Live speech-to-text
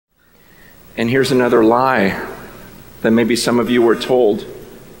And here's another lie that maybe some of you were told.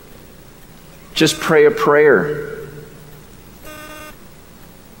 Just pray a prayer.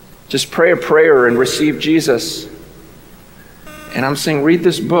 Just pray a prayer and receive Jesus. And I'm saying, read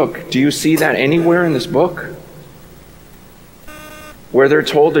this book. Do you see that anywhere in this book? Where they're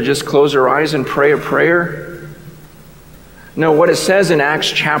told to just close their eyes and pray a prayer? No, what it says in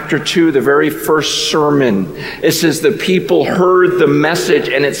Acts chapter 2, the very first sermon, it says the people heard the message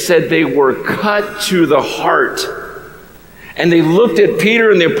and it said they were cut to the heart. And they looked at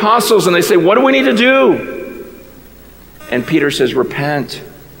Peter and the apostles and they say, what do we need to do? And Peter says, repent,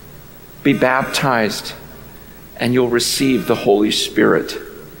 be baptized, and you'll receive the Holy Spirit.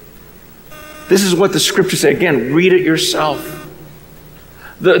 This is what the scriptures say. Again, read it yourself.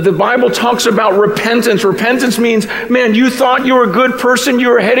 The Bible talks about repentance. Repentance means, man, you thought you were a good person, you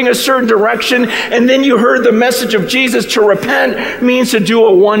were heading a certain direction, and then you heard the message of Jesus. To repent means to do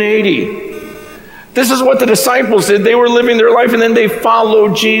a 180. This is what the disciples did. They were living their life, and then they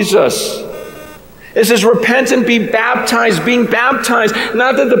followed Jesus. It says, repent and be baptized. Being baptized,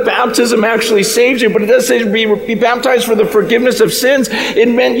 not that the baptism actually saves you, but it does say be baptized for the forgiveness of sins. It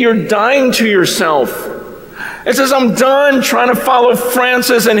meant you're dying to yourself. It says, I'm done trying to follow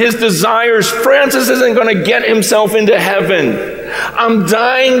Francis and his desires. Francis isn't going to get himself into heaven. I'm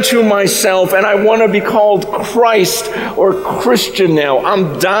dying to myself, and I want to be called Christ or Christian now.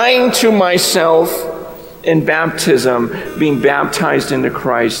 I'm dying to myself in baptism, being baptized into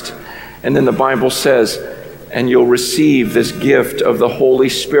Christ. And then the Bible says, and you'll receive this gift of the Holy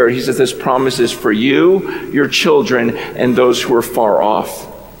Spirit. He says this promise is for you, your children, and those who are far off.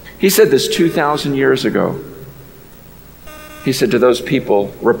 He said this 2,000 years ago. He said to those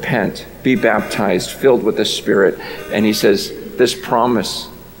people, repent, be baptized, filled with the Spirit. And he says, this promise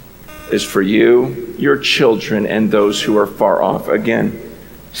is for you, your children, and those who are far off. Again,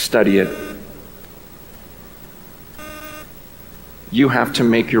 study it. You have to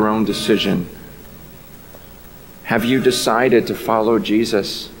make your own decision. Have you decided to follow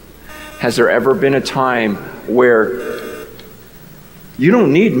Jesus? Has there ever been a time where you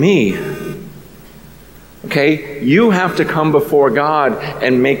don't need me? Okay, you have to come before God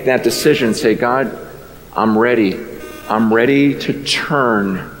and make that decision. Say, God, I'm ready. I'm ready to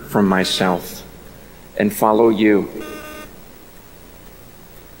turn from myself and follow you.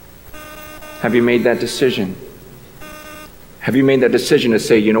 Have you made that decision? Have you made that decision to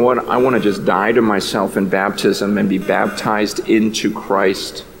say, you know what, I want to just die to myself in baptism and be baptized into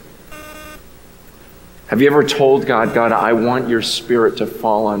Christ? Have you ever told God, God, I want your Spirit to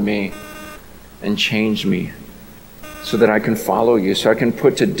fall on me and change me so that I can follow you, so I can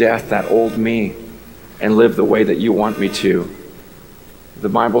put to death that old me and live the way that you want me to? The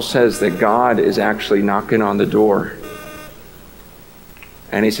Bible says that God is actually knocking on the door.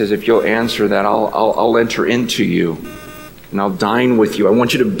 And he says, if you'll answer that, I'll enter into you. And I'll dine with you. I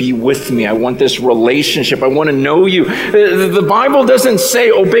want you to be with me. I want this relationship. I want to know you. The Bible doesn't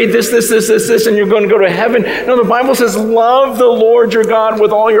say, obey this, and you're going to go to heaven. No, the Bible says, love the Lord your God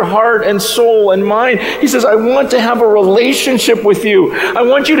with all your heart and soul and mind. He says, I want to have a relationship with you. I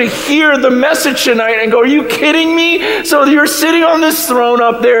want you to hear the message tonight and go, are you kidding me? So you're sitting on this throne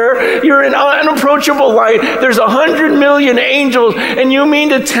up there. You're in unapproachable light. There's 100 million angels. And you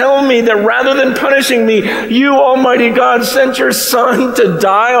mean to tell me that rather than punishing me, you, Almighty God, sent your Son to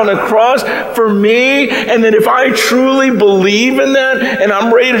die on a cross for me, and that if I truly believe in that and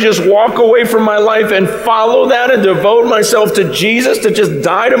I'm ready to just walk away from my life and follow that and devote myself to Jesus, to just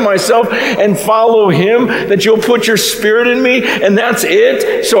die to myself and follow him, that you'll put your Spirit in me and that's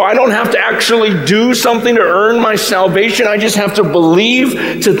it? So I don't have to actually do something to earn my salvation. I just have to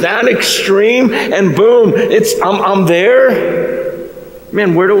believe to that extreme, and boom, I'm there.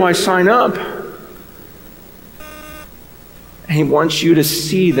 Man, where do I sign up? He wants you to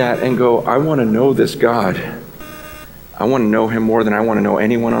see that and go, I want to know this God. I want to know him more than I want to know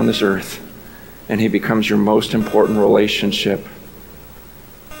anyone on this earth. And he becomes your most important relationship.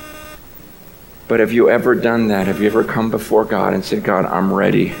 But have you ever done that? Have you ever come before God and said, God, I'm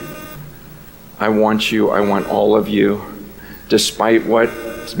ready. I want you. I want all of you. Despite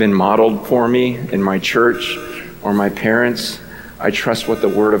what's been modeled for me in my church or my parents, I trust what the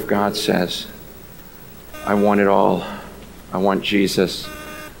Word of God says. I want it all. I want Jesus.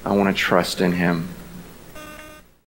 I want to trust in him.